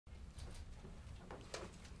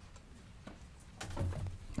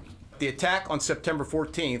The attack on September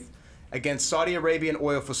 14th against Saudi Arabian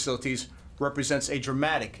oil facilities represents a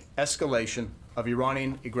dramatic escalation of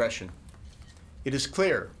Iranian aggression. It is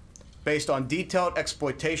clear, based on detailed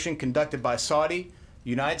exploitation conducted by Saudi,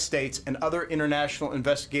 United States, and other international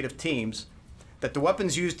investigative teams, that the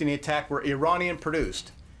weapons used in the attack were Iranian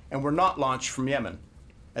produced and were not launched from Yemen,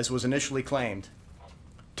 as was initially claimed.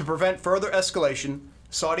 To prevent further escalation,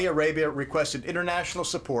 Saudi Arabia requested international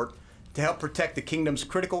support to help protect the kingdom's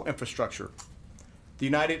critical infrastructure. The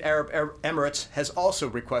United Arab Emirates has also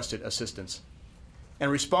requested assistance. In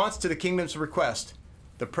response to the kingdom's request,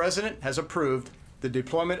 the President has approved the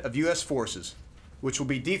deployment of U.S. forces, which will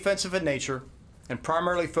be defensive in nature and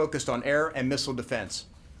primarily focused on air and missile defense.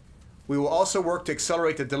 We will also work to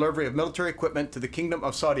accelerate the delivery of military equipment to the Kingdom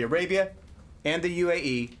of Saudi Arabia and the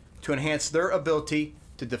UAE to enhance their ability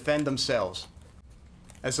to defend themselves.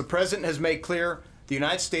 As the President has made clear, the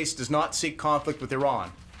United States does not seek conflict with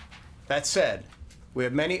Iran. That said, we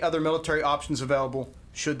have many other military options available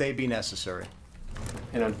should they be necessary.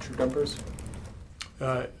 And on troop numbers?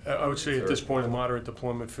 I would say at this point a moderate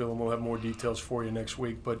deployment, Phil, and we'll have more details for you next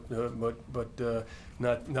week, but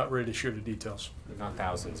not ready to share the details. Not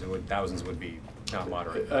thousands. Thousands would be not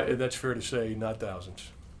moderate. That's fair to say, not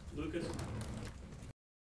thousands. Lucas?